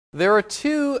There are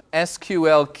two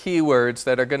SQL keywords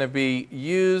that are going to be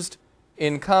used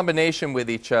in combination with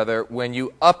each other when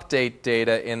you update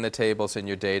data in the tables in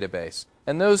your database.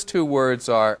 And those two words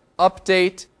are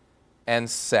update and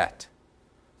set.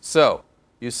 So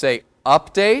you say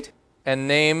update and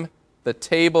name the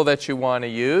table that you want to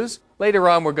use. Later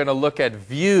on we're going to look at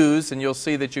views, and you'll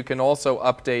see that you can also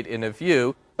update in a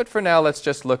view. But for now let's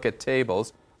just look at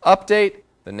tables. Update,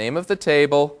 the name of the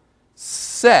table,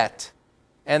 set,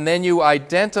 and then you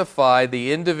identify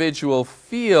the individual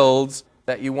fields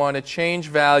that you want to change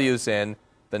values in,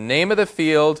 the name of the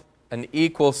field, an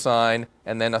equal sign,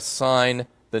 and then assign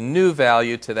the new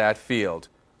value to that field,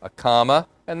 a comma,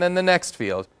 and then the next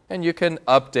field. And you can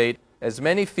update as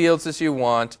many fields as you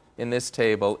want in this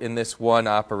table in this one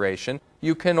operation.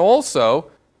 You can also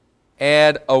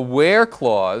add a where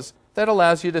clause that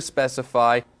allows you to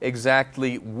specify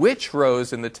exactly which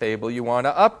rows in the table you want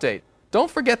to update. Don't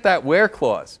forget that where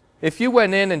clause. If you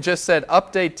went in and just said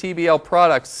update TBL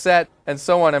product set and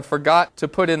so on and forgot to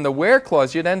put in the where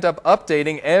clause, you'd end up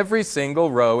updating every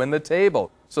single row in the table.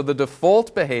 So the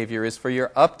default behavior is for your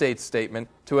update statement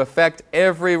to affect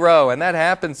every row, and that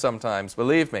happens sometimes,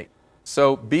 believe me.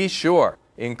 So be sure,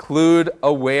 include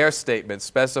a where statement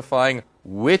specifying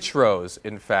which rows,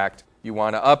 in fact, you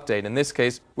want to update. In this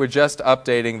case, we're just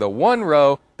updating the one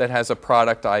row that has a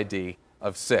product ID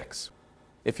of 6.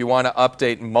 If you want to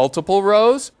update multiple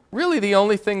rows, really the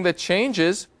only thing that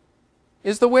changes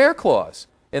is the where clause.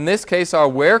 In this case, our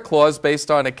where clause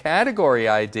based on a category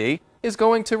ID is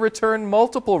going to return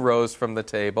multiple rows from the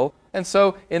table. And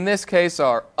so in this case,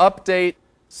 our update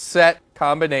set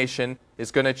combination is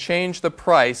going to change the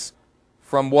price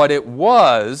from what it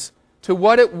was to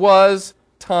what it was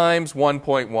times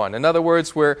 1.1. In other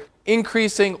words, we're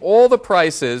increasing all the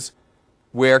prices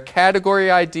where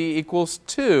category ID equals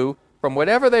 2 from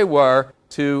whatever they were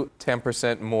to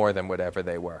 10% more than whatever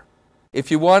they were.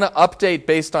 If you want to update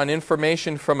based on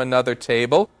information from another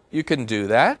table, you can do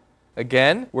that.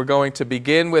 Again, we're going to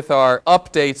begin with our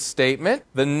update statement,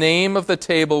 the name of the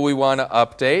table we want to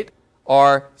update,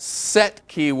 our set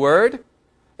keyword,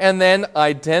 and then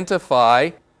identify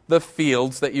the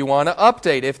fields that you want to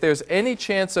update. If there's any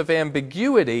chance of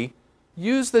ambiguity,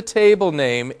 use the table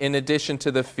name in addition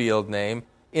to the field name.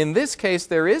 In this case,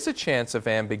 there is a chance of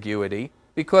ambiguity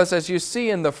because, as you see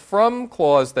in the from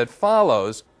clause that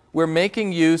follows, we're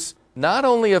making use not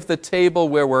only of the table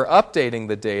where we're updating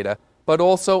the data, but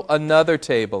also another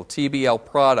table, TBL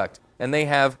product, and they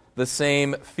have the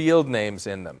same field names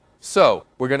in them. So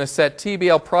we're going to set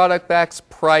TBL product back's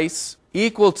price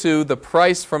equal to the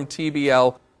price from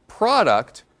TBL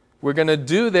product. We're going to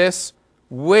do this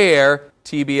where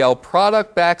TBL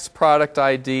product back's product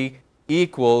ID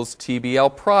equals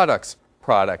TBL product's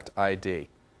product ID.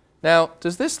 Now,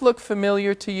 does this look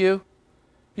familiar to you?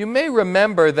 You may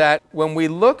remember that when we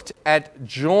looked at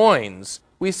joins,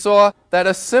 we saw that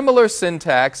a similar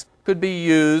syntax could be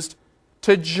used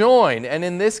to join. And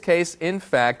in this case, in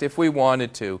fact, if we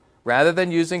wanted to, rather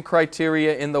than using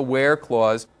criteria in the where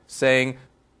clause saying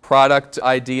product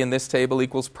ID in this table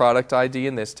equals product ID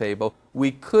in this table,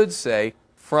 we could say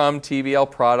from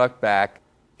TBL product back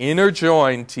inner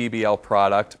join TBL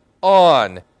product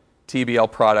on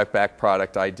TBL product back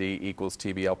product ID equals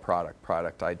TBL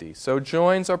product ID. So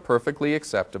joins are perfectly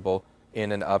acceptable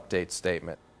in an update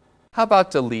statement. How about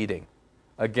deleting?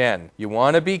 Again, you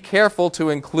want to be careful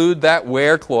to include that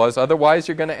where clause, otherwise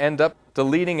you're going to end up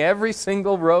deleting every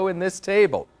single row in this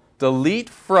table. Delete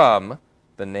from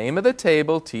the name of the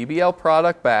table, TBL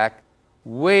product back,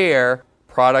 where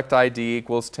product ID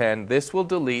equals 10. This will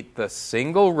delete the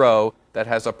single row that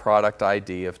has a product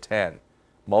ID of 10.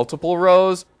 Multiple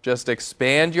rows, just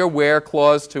expand your where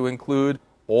clause to include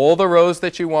all the rows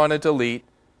that you want to delete.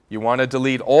 You want to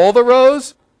delete all the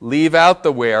rows? Leave out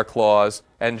the where clause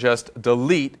and just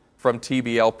delete from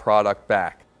TBL product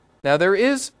back. Now there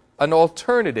is an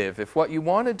alternative. If what you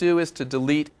want to do is to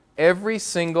delete every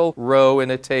single row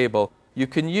in a table, you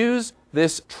can use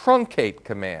this truncate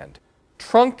command.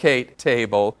 Truncate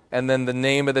table and then the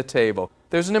name of the table.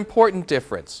 There's an important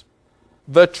difference.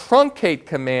 The truncate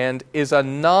command is a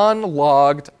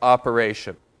non-logged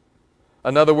operation.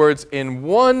 In other words, in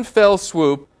one fell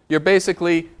swoop, you're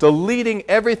basically deleting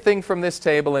everything from this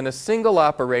table in a single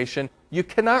operation. You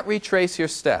cannot retrace your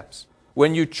steps.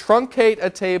 When you truncate a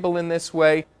table in this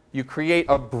way, you create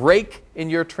a break in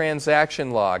your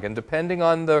transaction log, and depending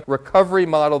on the recovery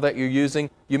model that you're using,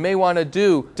 you may want to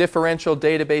do differential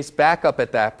database backup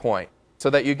at that point so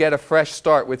that you get a fresh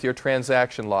start with your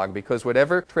transaction log, because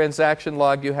whatever transaction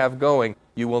log you have going,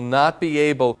 you will not be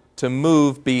able to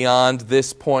move beyond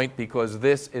this point because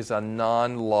this is a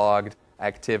non-logged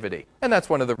activity. And that's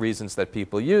one of the reasons that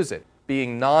people use it.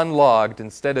 Being non-logged,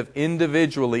 instead of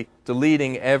individually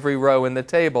deleting every row in the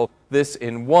table, this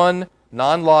in one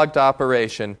non-logged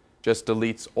operation just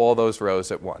deletes all those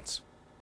rows at once.